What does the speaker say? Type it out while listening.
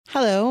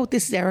Hello,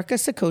 this is Erica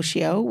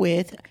Sacosio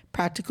with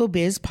Practical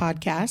Biz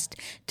Podcast.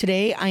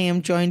 Today I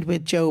am joined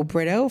with Joe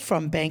Brito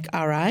from Bank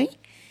RI.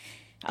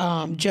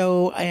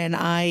 Joe and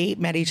I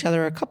met each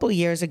other a couple of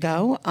years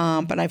ago,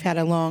 but I've had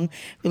a long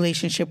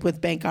relationship with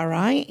Bank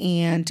RI.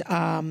 And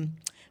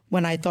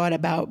when I thought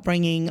about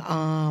bringing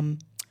a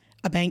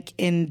bank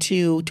in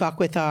to talk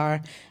with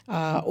our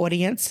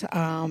audience,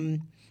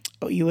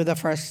 you were the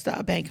first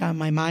bank on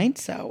my mind.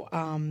 So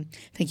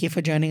thank you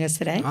for joining us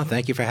today. Oh,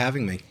 thank you for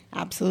having me.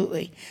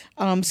 Absolutely.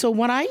 So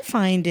what I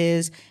find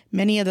is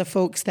many of the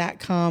folks that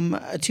come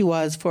to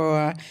us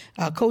for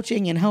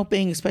coaching and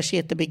helping, especially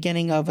at the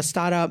beginning of a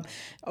startup,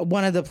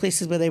 one of the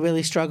places where they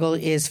really struggle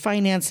is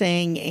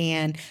financing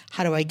and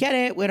how do I get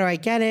it? Where do I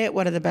get it?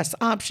 What are the best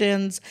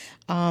options?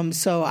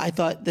 So I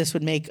thought this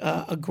would make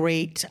a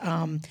great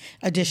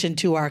addition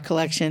to our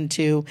collection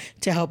to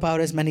help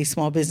out as many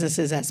small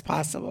businesses as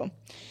possible.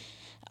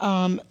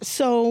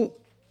 So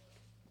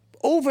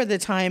over the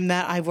time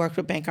that I've worked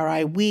with Bank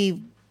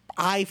RI,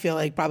 I feel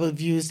like probably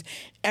have used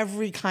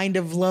every kind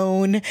of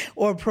loan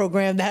or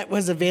program that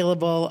was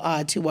available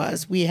to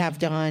us. We have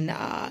done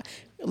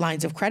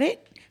lines of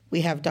credit.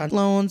 We have done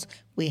loans.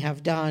 We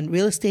have done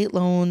real estate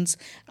loans.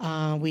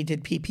 We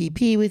did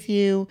PPP with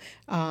you.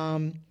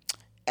 So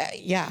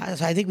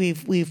I think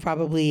we've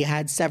probably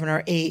had 7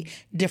 or 8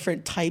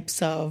 different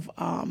types of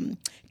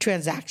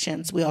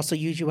transactions. We also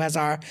use you as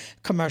our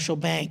commercial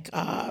bank,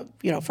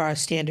 for our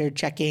standard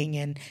checking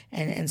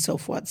and so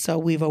forth. So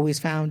we've always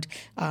found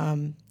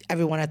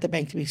everyone at the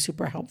bank to be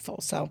super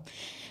helpful. So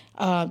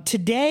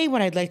today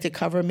what I'd like to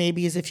cover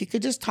maybe is if you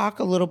could just talk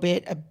a little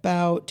bit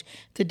about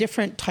the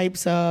different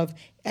types of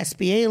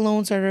SBA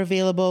loans that are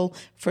available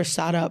for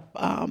startup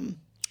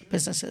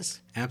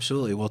businesses.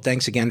 Absolutely. Well,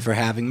 thanks again for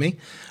having me.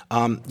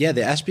 The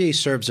SBA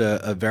serves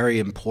a very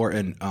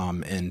important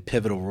and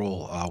pivotal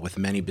role with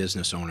many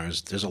business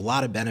owners. There's a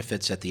lot of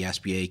benefits that the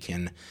SBA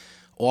can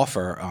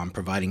offer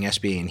providing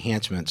SBA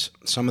enhancements.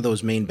 Some of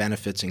those main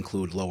benefits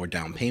include lower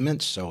down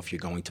payments. So if you're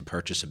going to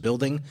purchase a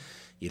building,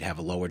 you'd have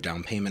a lower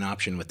down payment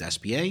option with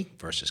SBA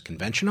versus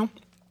conventional.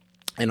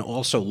 And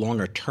also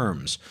longer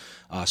terms.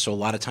 So a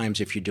lot of times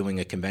if you're doing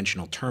a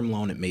conventional term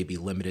loan, it may be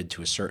limited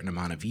to a certain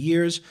amount of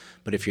years.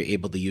 But if you're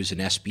able to use an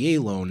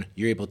SBA loan,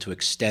 you're able to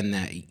extend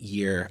that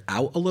year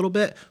out a little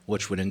bit,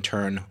 which would in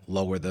turn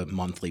lower the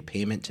monthly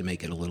payment to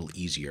make it a little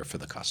easier for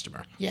the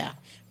customer. Yeah,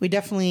 we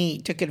definitely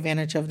took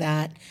advantage of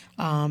that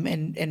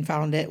and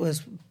found it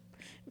was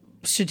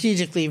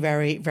strategically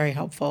very, very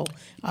helpful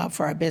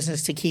for our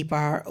business to keep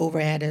our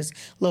overhead as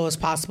low as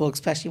possible,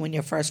 especially when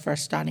you're first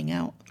starting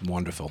out.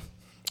 Wonderful.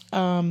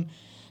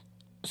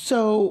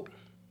 So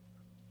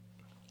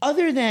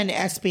other than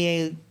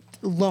SBA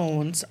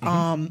loans,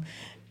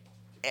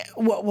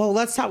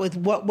 let's start with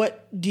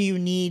what do you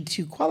need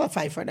to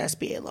qualify for an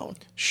SBA loan?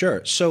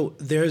 Sure. So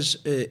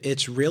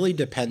it's really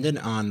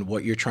dependent on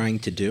what you're trying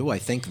to do. I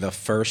think the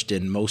first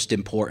and most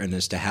important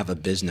is to have a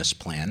business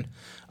plan,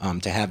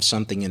 to have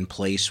something in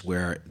place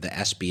where the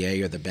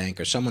SBA or the bank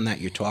or someone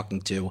that you're talking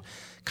to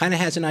kind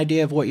of has an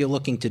idea of what you're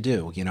looking to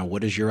do.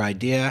 What is your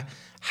idea?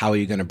 How are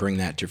you going to bring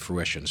that to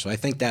fruition? So I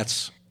think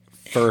that's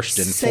first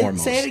and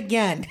foremost. Say it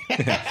again.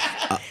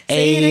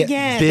 Say it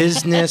again.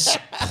 Business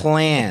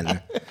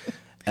plan.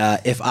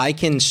 If I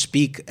can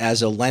speak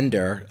as a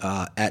lender,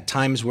 at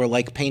times we're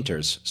like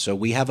painters. So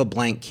we have a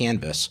blank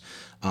canvas.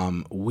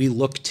 We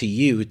look to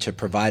you to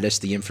provide us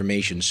the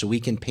information so we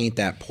can paint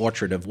that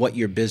portrait of what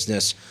your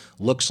business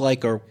looks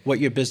like or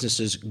what your business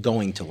is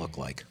going to look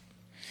like.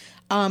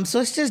 So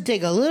let's just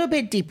dig a little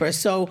bit deeper.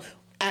 So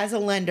as a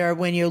lender,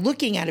 when you're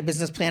looking at a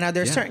business plan, are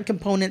there certain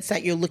components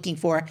that you're looking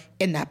for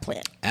in that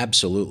plan?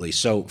 Absolutely.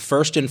 So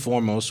first and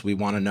foremost, we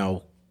want to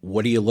know,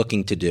 what are you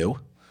looking to do?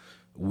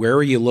 Where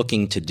are you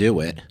looking to do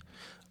it?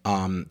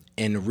 And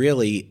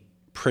really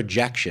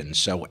projections.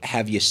 So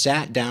have you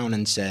sat down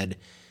and said,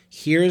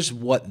 here's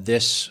what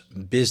this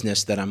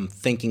business that I'm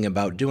thinking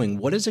about doing,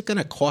 what is it going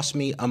to cost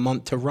me a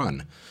month to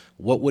run?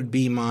 What would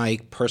be my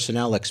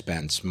personnel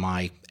expense,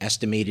 my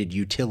estimated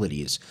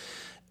utilities?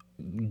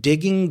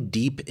 Digging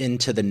deep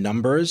into the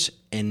numbers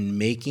and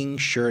making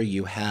sure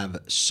you have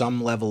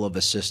some level of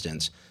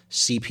assistance.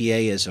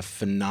 CPA is a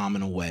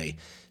phenomenal way.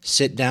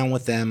 Sit down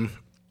with them,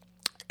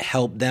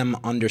 help them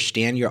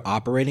understand your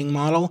operating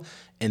model,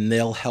 and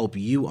they'll help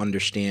you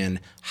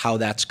understand how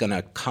that's going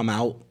to come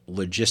out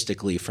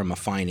logistically from a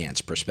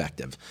finance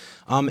perspective.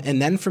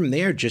 And then from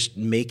there, just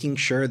making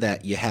sure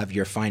that you have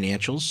your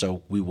financials.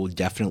 So we will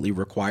definitely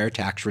require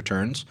tax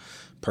returns,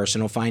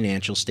 personal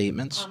financial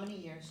statements. How many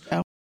years,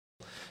 Joe?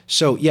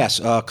 So yes,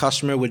 a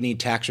customer would need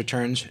tax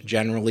returns,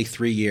 generally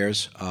 3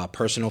 years,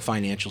 personal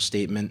financial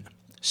statement,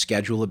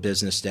 schedule of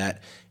business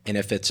debt, and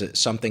if it's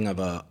something of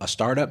a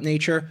startup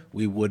nature,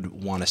 we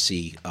would want to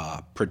see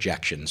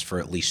projections for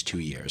at least 2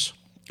 years.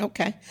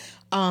 Okay.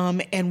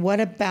 And what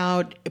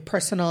about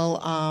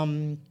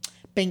personal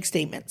bank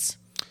statements?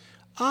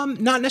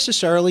 Not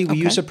necessarily. We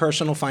use a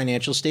personal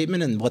financial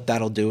statement, and what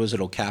that'll do is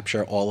it'll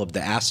capture all of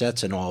the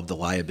assets and all of the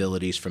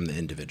liabilities from the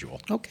individual.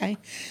 Okay.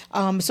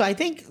 So I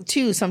think,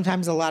 too,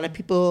 sometimes a lot of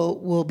people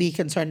will be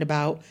concerned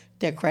about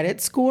their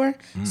credit score.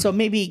 So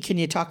maybe can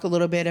you talk a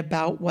little bit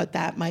about what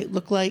that might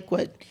look like,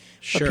 what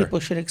people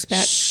should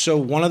expect? So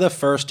one of the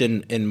first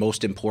and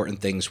most important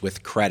things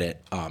with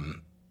credit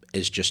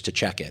is just to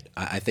check it.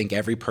 I think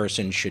every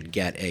person should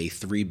get a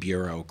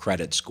 3-bureau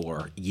credit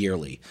score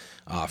yearly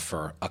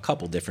for a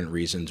couple different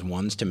reasons.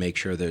 One's to make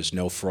sure there's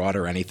no fraud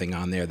or anything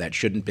on there that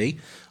shouldn't be.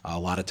 A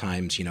lot of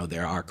times,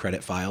 there are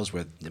credit files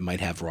where it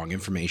might have wrong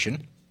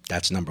information.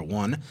 That's number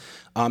one.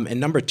 And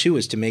number two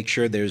is to make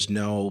sure there's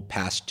no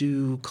past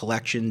due,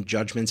 collection,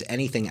 judgments,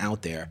 anything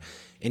out there.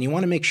 And you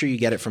want to make sure you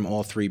get it from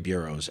all 3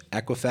 bureaus,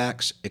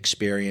 Equifax,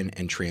 Experian,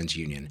 and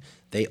TransUnion.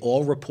 They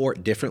all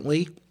report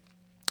differently,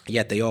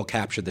 yet they all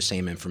capture the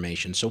same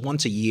information. So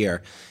once a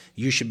year,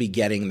 you should be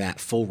getting that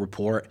full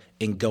report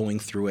and going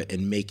through it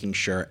and making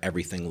sure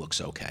everything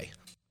looks okay.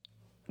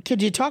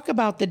 Could you talk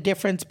about the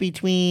difference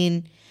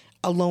between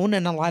a loan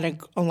and a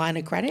line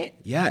of credit?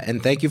 Yeah,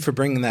 and thank you for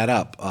bringing that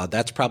up.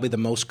 That's probably the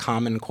most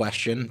common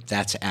question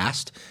that's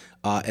asked.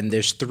 And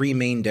there's 3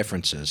 main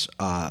differences.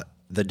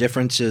 The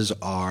differences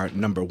are,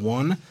 number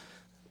 1,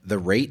 the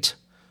rate,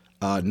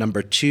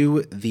 number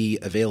 2, the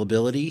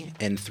availability,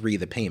 and 3,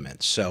 the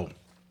payment. So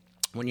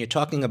when you're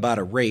talking about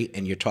a rate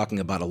and you're talking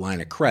about a line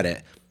of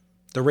credit,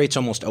 the rate's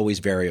almost always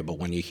variable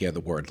when you hear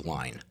the word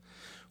line.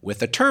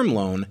 With a term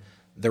loan,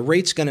 the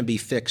rate's going to be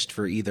fixed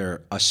for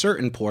either a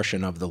certain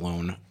portion of the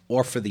loan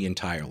or for the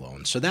entire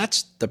loan. So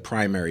that's the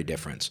primary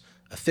difference,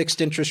 a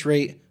fixed interest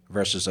rate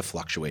versus a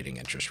fluctuating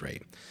interest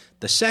rate.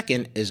 The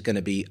second is going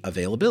to be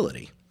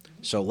availability.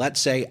 So let's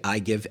say I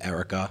give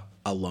Erica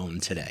a loan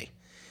today.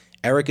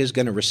 Erica is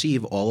going to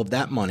receive all of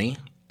that money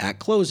at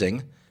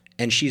closing,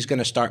 and she's going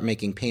to start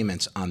making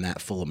payments on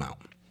that full amount.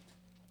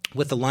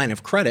 With a line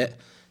of credit,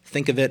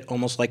 think of it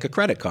almost like a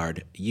credit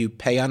card. You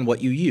pay on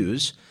what you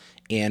use,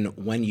 and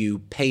when you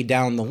pay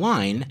down the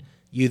line,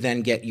 you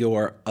then get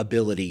your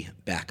ability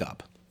back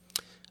up.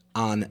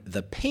 On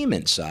the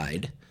payment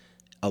side,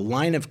 a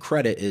line of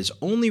credit is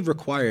only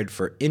required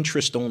for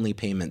interest-only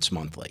payments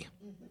monthly.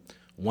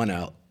 When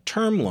a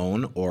term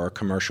loan or a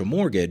commercial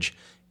mortgage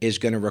is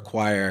going to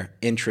require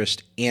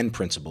interest and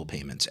principal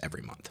payments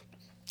every month.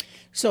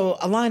 So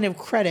a line of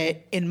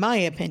credit, in my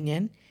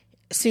opinion,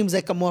 seems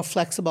like a more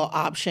flexible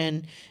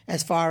option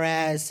as far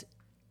as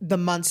the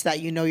months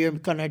that you know you're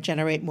going to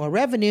generate more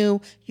revenue.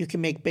 You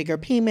can make bigger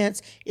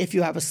payments. If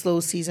you have a slow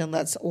season,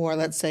 let's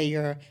say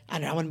you're, I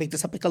don't know, I want to make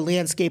this up, like a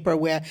landscaper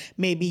where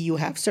maybe you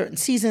have certain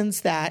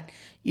seasons that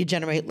you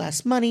generate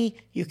less money,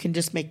 you can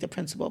just make the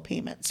principal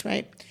payments,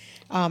 right?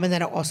 And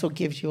then it also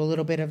gives you a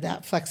little bit of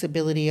that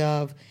flexibility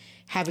of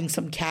having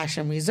some cash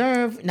in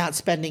reserve, not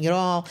spending it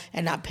all,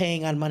 and not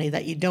paying on money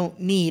that you don't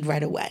need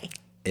right away.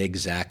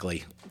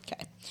 Exactly.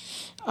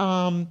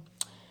 Okay.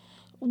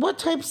 What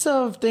types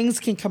of things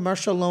can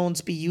commercial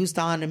loans be used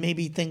on, and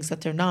maybe things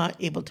that they're not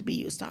able to be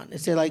used on?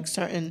 Is there like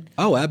certain...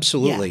 Oh,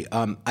 absolutely.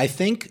 Yeah. I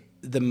think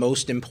the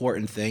most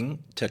important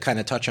thing to kind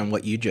of touch on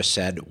what you just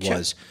said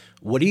was,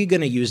 what are you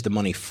going to use the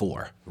money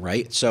for,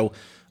 right? So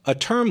a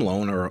term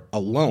loan or a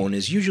loan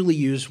is usually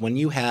used when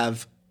you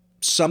have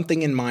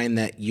something in mind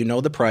that you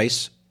know the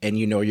price and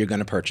you know you're going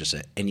to purchase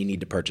it and you need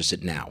to purchase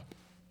it now.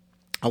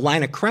 A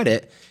line of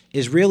credit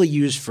is really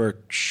used for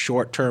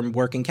short-term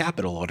working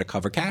capital or to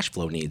cover cash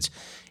flow needs.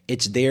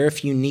 It's there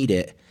if you need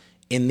it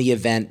in the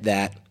event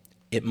that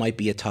it might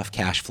be a tough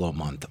cash flow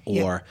month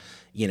or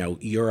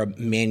you're a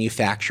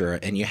manufacturer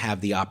and you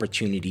have the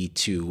opportunity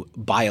to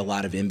buy a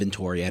lot of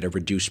inventory at a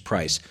reduced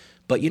price.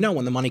 But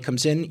when the money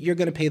comes in, you're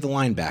going to pay the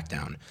line back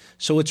down.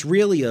 So it's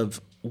really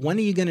of when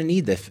are you going to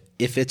need this?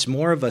 If it's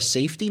more of a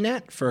safety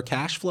net for a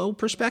cash flow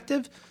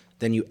perspective,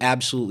 then you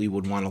absolutely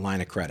would want a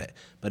line of credit.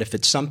 But if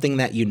it's something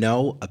that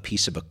a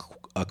piece of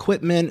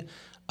equipment,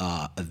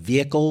 a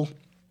vehicle,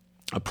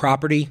 a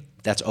property,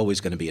 that's always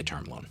going to be a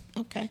term loan.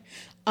 Okay.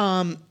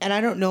 And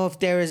I don't know if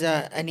there is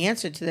an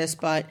answer to this,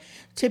 but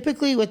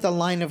typically with a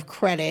line of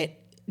credit,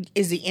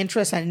 is the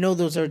interest, I know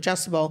those are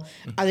adjustable,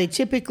 are they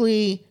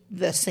typically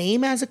the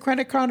same as a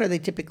credit card? Or are they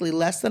typically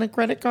less than a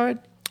credit card?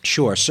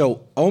 Sure.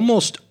 So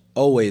almost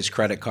always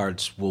credit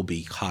cards will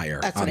be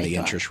higher on the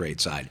interest rate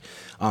side.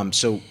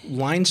 So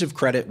lines of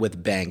credit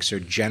with banks are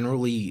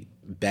generally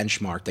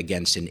benchmarked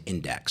against an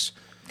index.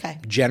 Okay.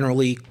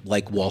 Generally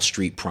like Wall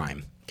Street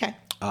Prime. Okay.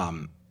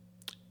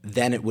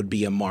 Then it would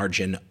be a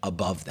margin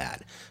above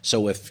that.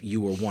 So if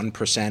you were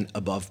 1%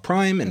 above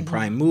Prime and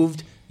Prime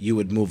moved, you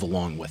would move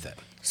along with it.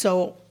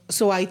 So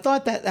I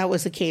thought that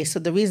was the case. So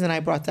the reason I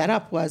brought that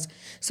up was,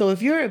 so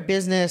if you're a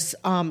business,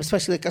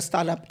 especially like a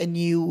startup, and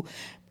you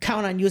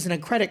count on using a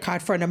credit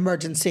card for an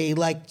emergency,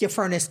 like your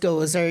furnace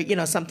goes or,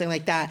 something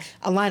like that,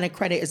 a line of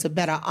credit is a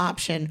better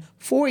option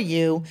for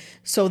you.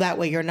 So that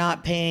way you're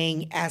not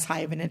paying as high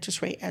of an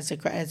interest rate as a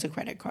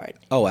credit card.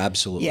 Oh,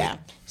 absolutely. Yeah.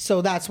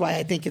 So that's why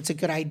I think it's a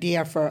good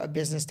idea for a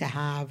business to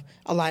have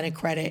a line of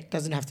credit.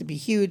 Doesn't have to be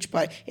huge,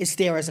 but it's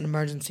there as an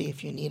emergency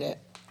if you need it.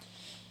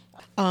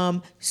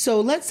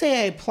 So let's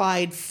say I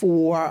applied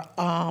for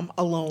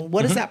a loan.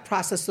 What does that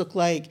process look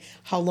like?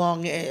 How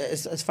long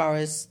as far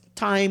as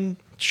time?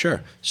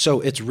 Sure.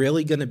 So it's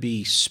really going to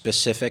be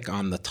specific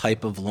on the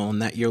type of loan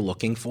that you're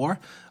looking for.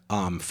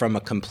 From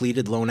a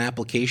completed loan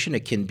application,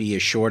 it can be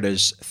as short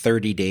as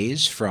 30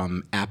 days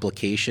from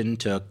application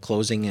to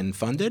closing and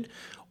funded,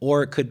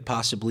 or it could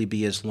possibly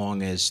be as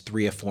long as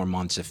 3 or 4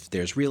 months if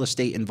there's real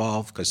estate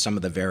involved, because some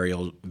of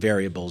the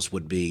variables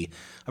would be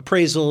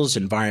appraisals,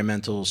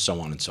 environmentals, so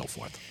on and so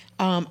forth.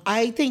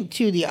 I think,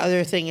 too, the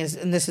other thing is,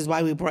 and this is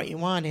why we brought you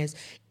on, is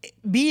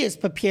be as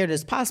prepared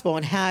as possible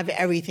and have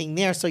everything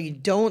there so you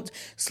don't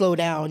slow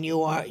down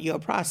your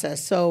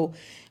process. So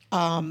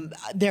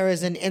there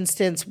is an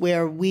instance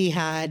where we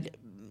had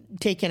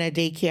taken a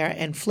daycare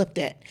and flipped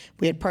it.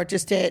 We had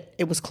purchased it.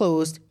 It was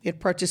closed. We had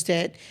purchased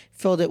it,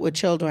 filled it with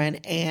children,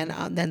 and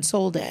then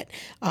sold it.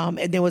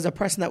 And there was a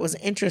person that was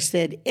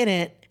interested in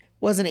it,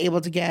 wasn't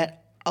able to get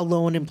a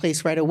loan in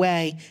place right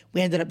away.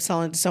 We ended up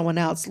selling to someone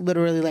else.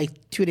 Literally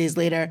like 2 days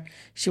later,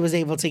 she was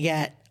able to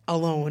get a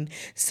loan.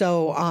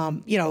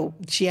 So,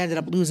 she ended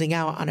up losing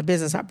out on a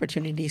business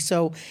opportunity.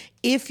 So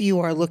if you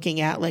are looking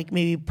at like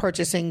maybe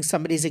purchasing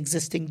somebody's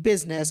existing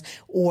business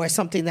or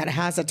something that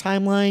has a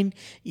timeline,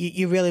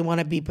 you really want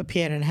to be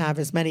prepared and have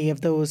as many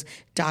of those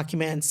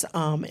documents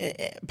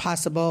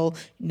possible.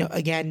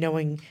 Again,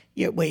 knowing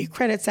where your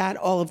credit's at,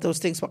 all of those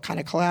things, what kind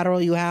of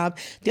collateral you have.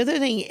 The other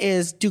thing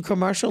is, do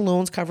commercial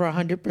loans cover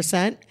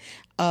 100%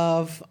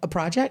 of a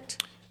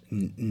project?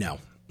 No.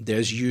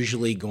 There's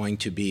usually going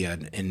to be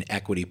an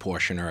equity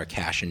portion or a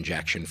cash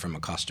injection from a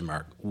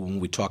customer. When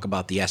we talk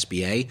about the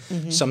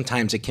SBA,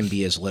 sometimes it can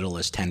be as little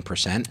as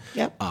 10%,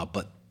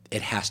 but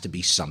it has to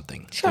be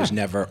something. Sure. There's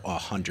never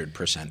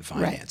 100%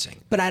 financing.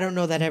 Right. But I don't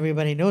know that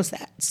everybody knows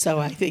that. So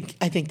I think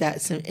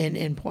that's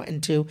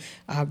important to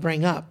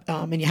bring up.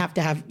 And you have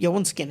to have your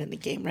own skin in the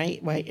game, right?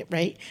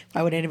 Right?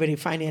 Why would anybody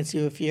finance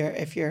you if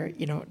you're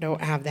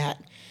don't have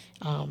that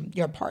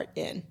your part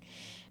in?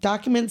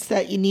 Documents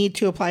that you need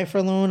to apply for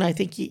a loan, I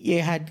think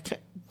you had.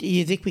 Do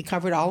you think we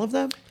covered all of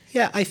them?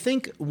 Yeah, I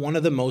think one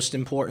of the most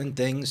important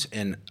things,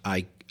 and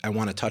I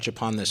want to touch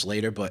upon this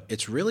later, but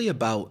it's really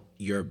about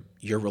your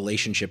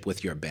relationship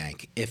with your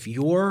bank. If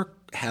you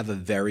have a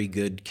very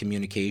good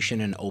communication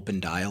and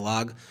open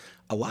dialogue,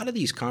 a lot of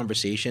these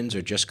conversations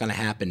are just going to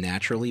happen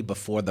naturally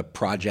before the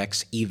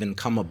projects even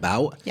come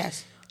about.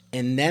 Yes.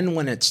 And then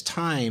when it's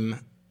time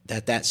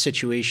that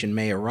situation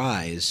may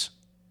arise,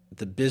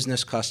 the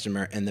business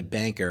customer and the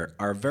banker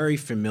are very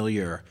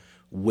familiar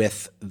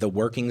with the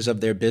workings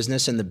of their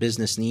business and the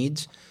business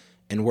needs,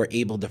 and we're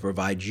able to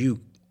provide you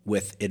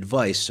with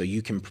advice so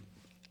you can,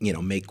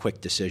 make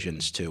quick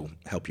decisions to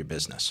help your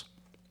business.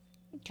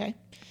 Okay.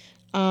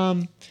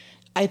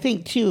 I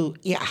think too,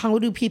 how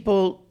do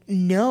people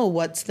know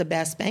what's the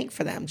best bank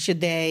for them?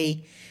 Should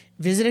they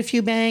visit a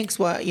few banks?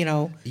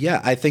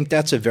 Yeah, I think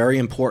that's a very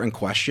important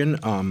question.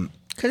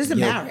 Because it's a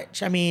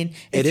marriage. I mean,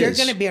 if you're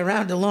going to be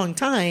around a long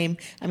time,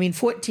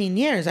 14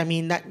 years,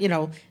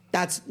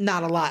 that's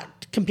not a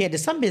lot compared to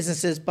some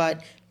businesses,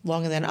 but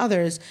longer than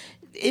others.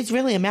 It's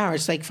really a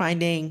marriage, like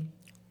finding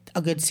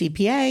a good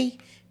CPA,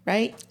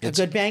 right? A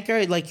good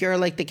banker, like you're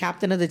like the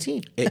captain of the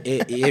team.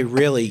 It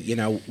really,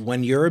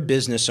 when you're a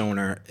business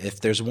owner,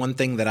 if there's one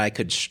thing that I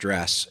could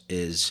stress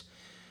is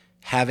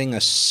having a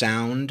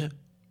sound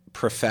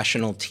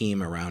professional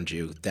team around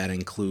you that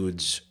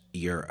includes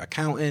your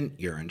accountant,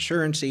 your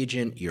insurance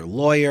agent, your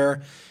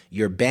lawyer,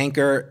 your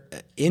banker.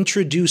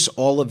 Introduce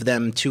all of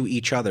them to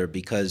each other,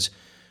 because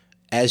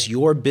as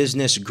your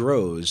business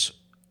grows,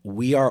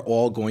 we are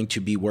all going to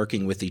be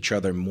working with each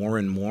other more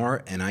and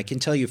more. And I can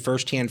tell you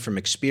firsthand from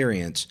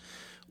experience,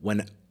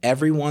 when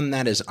everyone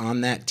that is on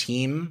that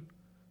team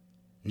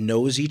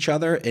knows each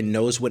other and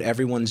knows what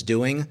everyone's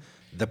doing,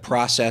 the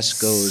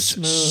process goes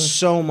smooth.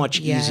 So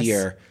much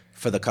easier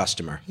for the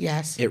customer.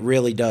 Yes. It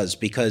really does,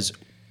 because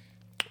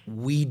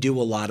we do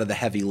a lot of the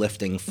heavy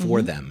lifting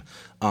for them.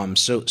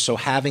 So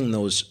having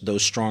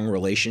those strong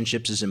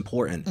relationships is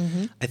important.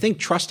 I think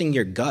trusting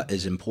your gut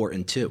is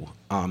important too.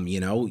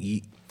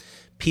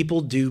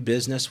 People do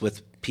business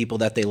with people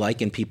that they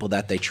like and people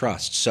that they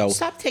trust. So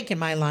stop taking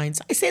my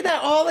lines. I say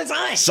that all the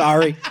time.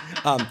 Sorry.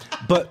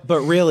 But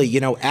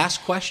really,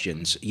 ask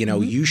questions.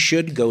 You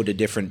should go to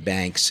different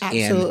banks.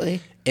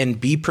 Absolutely. And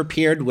be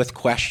prepared with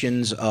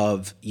questions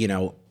of,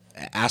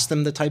 ask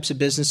them the types of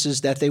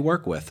businesses that they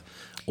work with,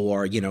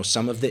 or,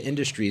 some of the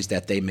industries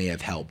that they may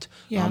have helped.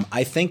 Yeah.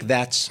 I think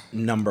that's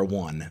number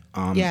one.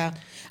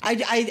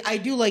 I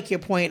do like your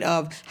point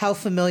of how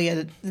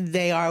familiar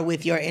they are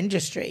with your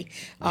industry,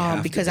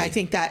 because I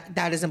think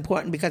that is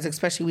important, because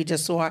especially we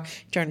just saw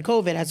during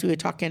COVID, as we were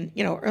talking,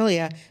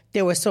 earlier,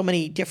 there were so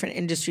many different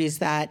industries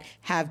that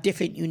have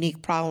different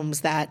unique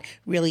problems that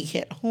really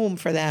hit home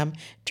for them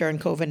during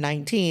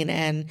COVID-19.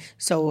 And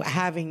so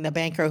having the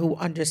banker who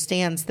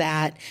understands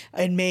that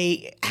and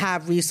may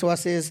have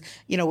resources,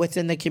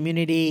 within the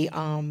community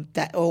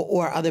that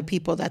or other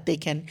people that they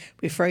can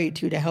refer you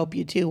to help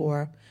you too,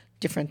 or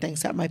different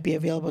things that might be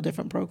available,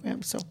 different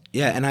programs. So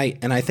yeah, and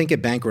I think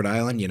at Bank Rhode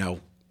Island,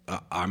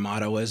 our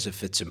motto is,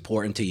 if it's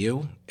important to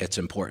you, it's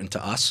important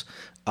to us.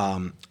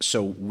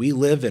 So we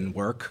live and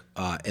work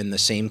in the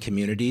same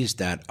communities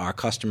that our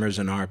customers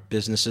and our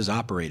businesses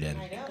operate in.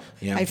 I know.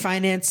 You know? I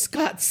financed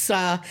Scott's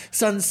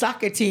son's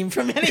soccer team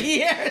for many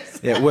years.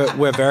 Yeah,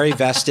 we're very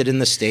vested in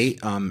the state,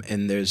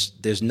 and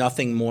there's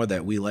nothing more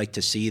that we like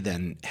to see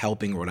than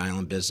helping Rhode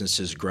Island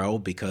businesses grow,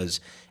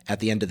 because at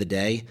the end of the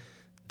day,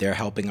 they're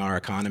helping our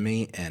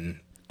economy, and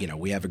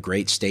we have a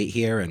great state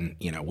here, and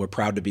we're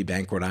proud to be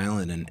Bank Rhode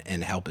Island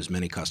and help as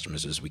many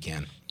customers as we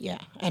can. Yeah,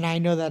 and I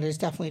know that is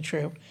definitely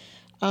true.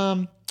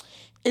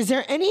 Is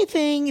there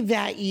anything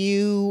that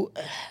you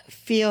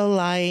feel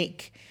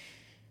like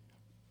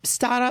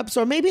startups,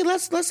 or maybe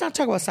let's not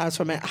talk about startups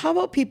for a minute. How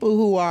about people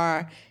who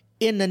are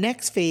in the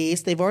next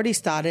phase? They've already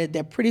started.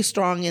 They're pretty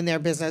strong in their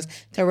business.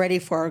 They're ready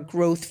for a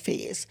growth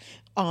phase.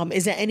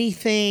 Is there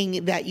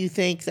anything that you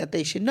think that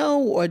they should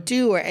know or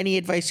do, or any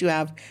advice you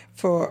have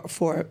for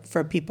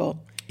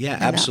people? Yeah,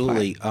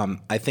 absolutely.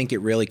 I think it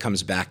really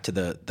comes back to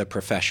the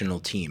professional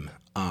team.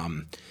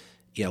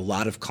 A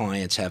lot of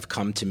clients have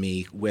come to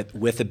me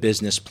with a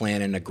business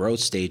plan and a growth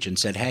stage and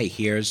said, hey,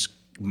 here's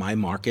my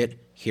market.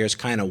 Here's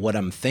kind of what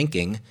I'm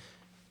thinking.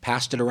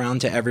 Passed it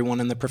around to everyone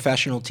in the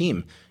professional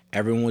team.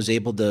 Everyone was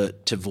able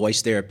to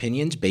voice their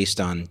opinions based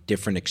on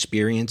different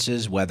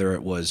experiences, whether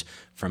it was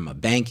from a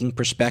banking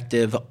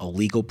perspective, a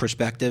legal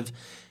perspective.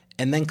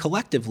 And then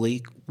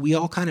collectively, we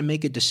all kind of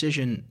make a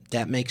decision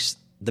that makes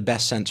the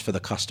best sense for the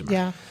customer.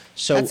 Yeah,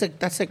 so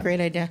that's a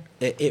great idea.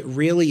 It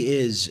really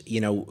is,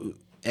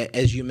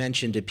 as you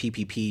mentioned at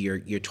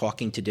PPP, you're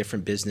talking to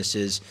different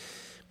businesses.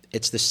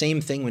 It's the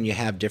same thing when you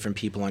have different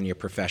people on your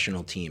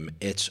professional team.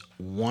 It's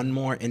one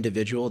more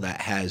individual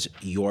that has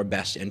your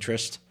best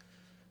interest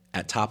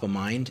at top of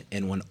mind,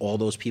 and when all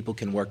those people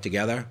can work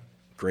together,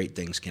 great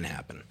things can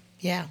happen.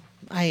 Yeah,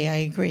 I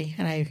agree,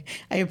 and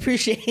I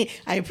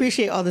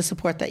appreciate all the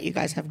support that you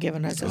guys have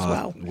given us as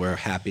well. We're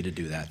happy to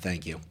do that.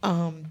 Thank you.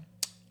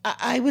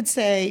 I would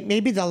say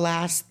maybe the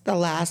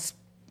last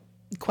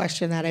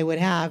question that I would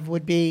have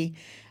would be,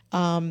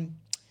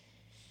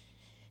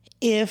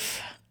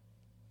 if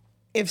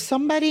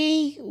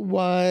somebody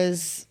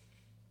was,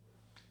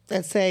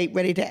 let's say,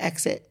 ready to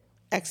exit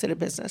a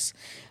business,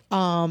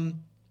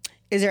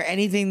 is there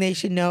anything they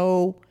should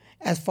know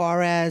as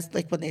far as,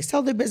 like, when they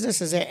sell their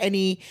business? Is there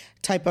any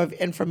type of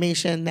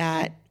information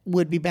that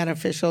would be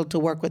beneficial to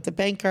work with the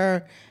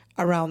banker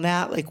around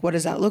that? Like, what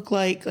does that look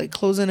like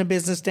closing a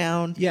business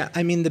down? Yeah,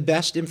 I mean, the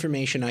best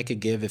information I could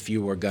give if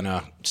you were going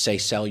to, say,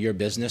 sell your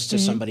business to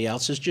somebody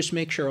else is just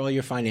make sure all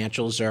your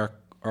financials are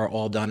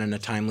all done in a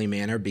timely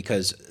manner,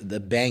 because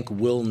the bank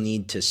will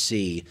need to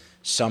see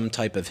some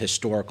type of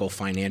historical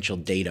financial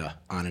data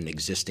on an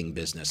existing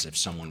business if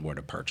someone were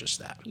to purchase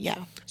that.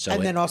 Yeah. So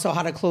then also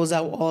how to close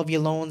out all of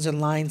your loans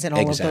and lines and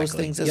all of those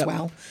things as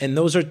well. And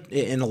those are,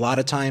 in a lot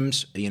of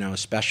times,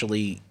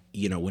 especially,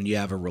 when you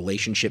have a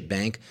relationship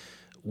bank,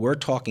 we're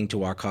talking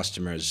to our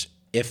customers,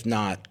 if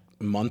not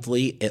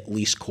monthly, at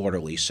least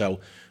quarterly. So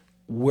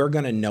we're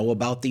going to know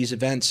about these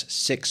events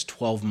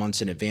 6-12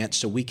 months in advance,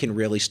 so we can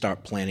really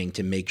start planning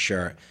to make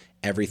sure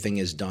everything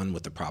is done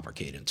with the proper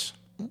cadence.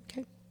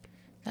 Okay.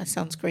 That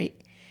sounds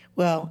great.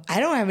 Well, I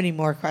don't have any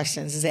more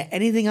questions. Is there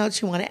anything else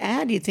you want to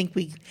add? Do you think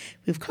we've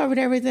covered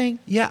everything?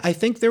 Yeah, I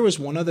think there was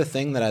one other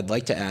thing that I'd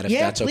like to add, if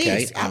that's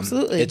please. Okay.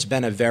 Absolutely. It's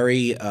been a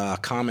very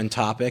common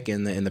topic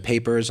in the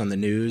papers, on the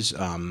news,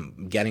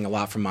 getting a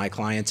lot from my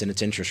clients, and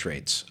it's interest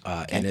rates,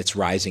 and it's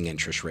rising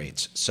interest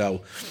rates.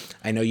 So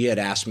I know you had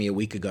asked me a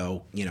week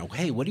ago,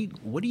 hey, what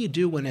do you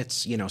do when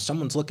it's,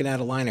 someone's looking at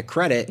a line of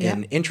credit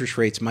and interest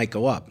rates might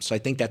go up? So I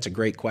think that's a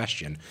great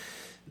question.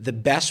 The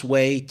best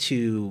way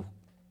to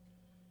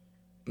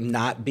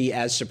not be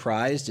as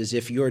surprised is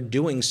if you're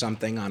doing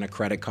something on a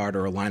credit card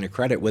or a line of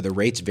credit where the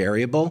rate's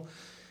variable,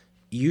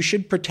 you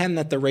should pretend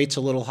that the rate's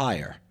a little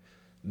higher,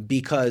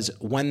 because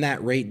when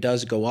that rate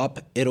does go up,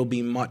 it'll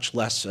be much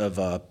less of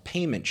a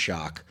payment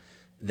shock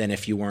than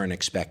if you weren't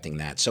expecting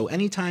that. So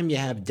anytime you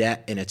have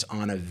debt and it's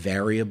on a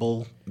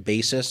variable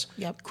basis,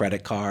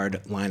 credit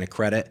card, line of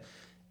credit,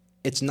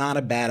 it's not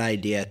a bad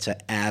idea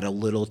to add a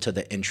little to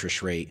the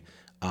interest rate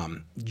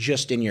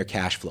just in your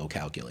cash flow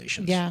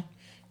calculations.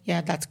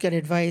 Yeah, that's good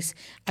advice.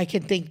 I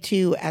can think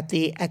too at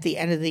the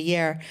end of the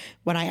year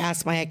when I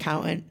asked my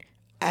accountant,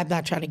 I'm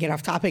not trying to get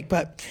off topic,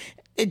 but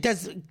it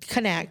does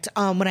connect.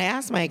 When I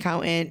asked my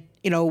accountant,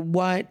 we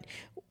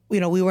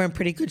were in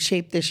pretty good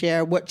shape this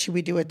year. What should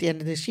we do at the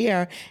end of this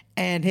year?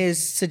 And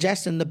his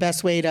suggestion, the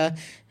best way to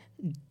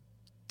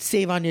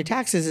save on your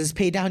taxes is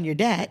pay down your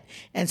debt.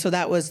 And so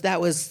that was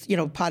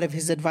part of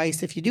his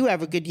advice. If you do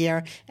have a good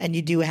year and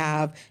you do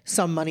have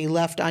some money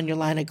left on your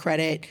line of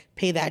credit,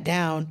 pay that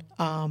down.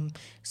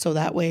 So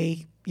that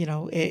way,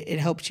 it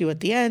helps you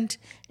at the end,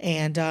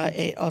 and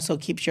it also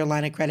keeps your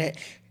line of credit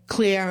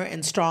clear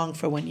and strong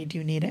for when you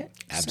do need it.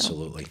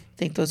 Absolutely. So I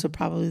think those are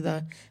probably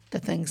the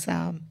things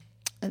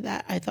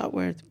that I thought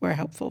were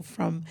helpful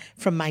from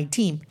my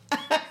team.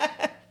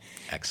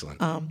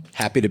 Excellent.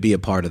 Happy to be a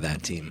part of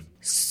that team.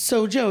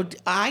 So, Joe,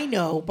 I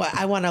know, but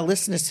I want our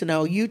listeners to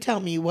know. You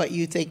tell me what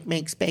you think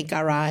makes Bank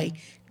RI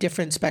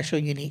different, special,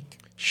 unique?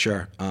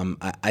 Sure.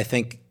 I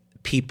think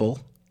people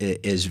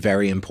is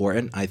very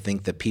important. I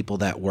think the people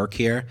that work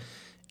here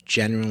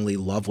genuinely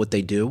love what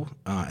they do,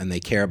 and they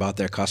care about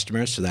their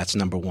customers. So that's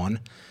number one.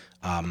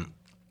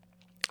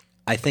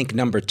 I think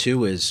number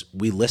two is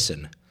we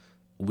listen.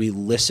 We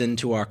listen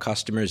to our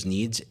customers'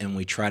 needs, and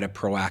we try to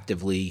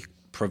proactively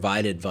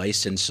provide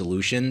advice and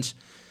solutions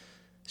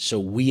so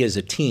we as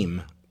a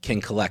team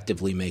can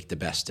collectively make the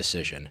best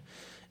decision.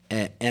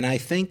 And I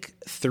think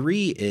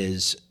three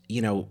is,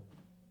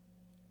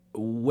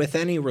 with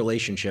any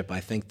relationship, I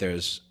think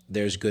there's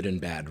good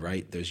and bad,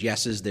 right? There's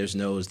yeses, there's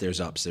nos, there's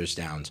ups, there's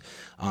downs.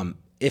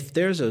 If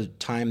there's a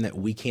time that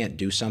we can't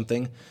do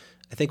something,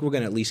 I think we're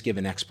going to at least give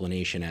an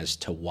explanation as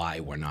to why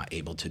we're not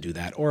able to do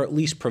that, or at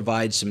least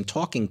provide some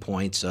talking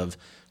points of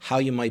how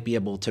you might be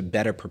able to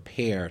better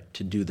prepare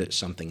to do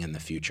something in the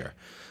future.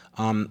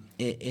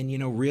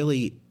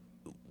 Really,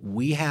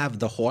 we have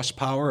the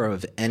horsepower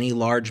of any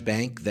large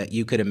bank that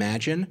you could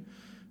imagine,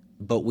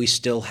 but we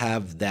still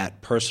have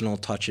that personal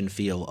touch and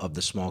feel of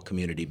the small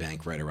community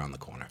bank right around the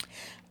corner.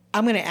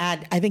 I'm going to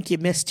add, I think you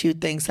missed two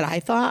things that I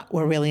thought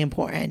were really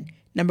important.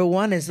 Number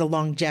one is the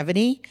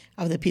longevity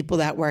of the people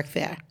that work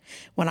there.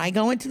 When I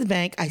go into the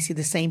bank, I see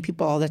the same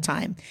people all the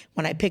time.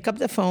 When I pick up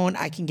the phone,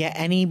 I can get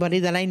anybody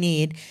that I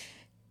need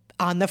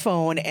on the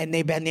phone, and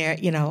they've been there,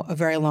 a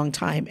very long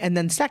time. And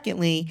then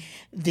secondly,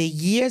 the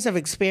years of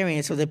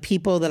experience of the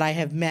people that I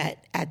have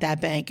met at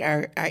that bank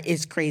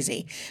is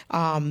crazy.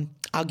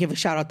 I'll give a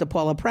shout out to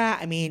Paula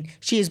Pratt. I mean,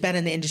 she has been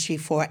in the industry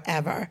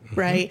forever,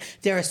 right?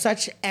 There are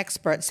such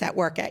experts that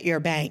work at your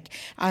bank.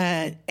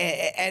 And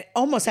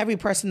almost every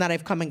person that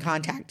I've come in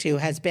contact to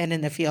has been in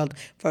the field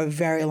for a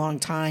very long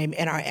time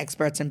and are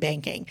experts in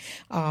banking.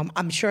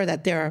 I'm sure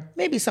that there are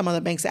maybe some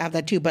other banks that have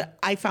that too, but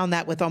I found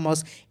that with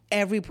almost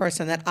every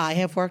person that I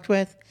have worked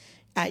with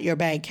at your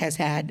bank has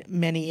had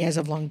many years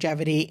of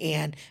longevity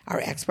and are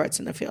experts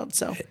in the field.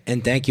 So,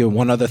 and thank you.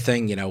 One other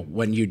thing,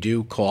 when you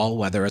do call,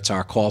 whether it's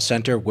our call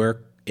center, we're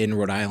in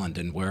Rhode Island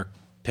and we're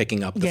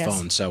picking up the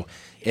phone. So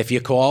if you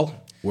call,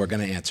 we're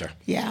going to answer.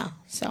 Yeah.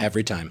 So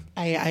every time.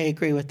 I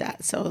agree with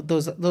that. So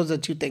those are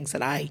two things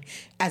that I,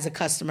 as a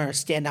customer,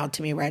 stand out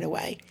to me right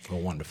away. Oh,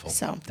 wonderful.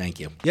 So thank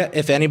you. Yeah.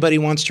 If anybody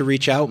wants to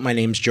reach out, my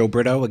name's Joe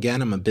Brito.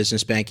 Again, I'm a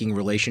business banking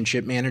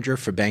relationship manager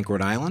for Bank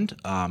Rhode Island.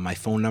 My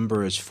phone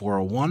number is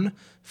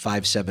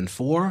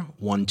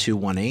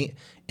 401-574-1218.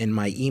 And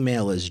my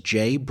email is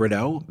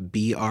jbrito,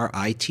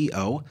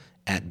 BRITO,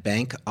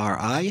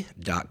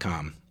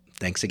 @bankri.com.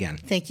 Thanks again.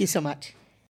 Thank you so much.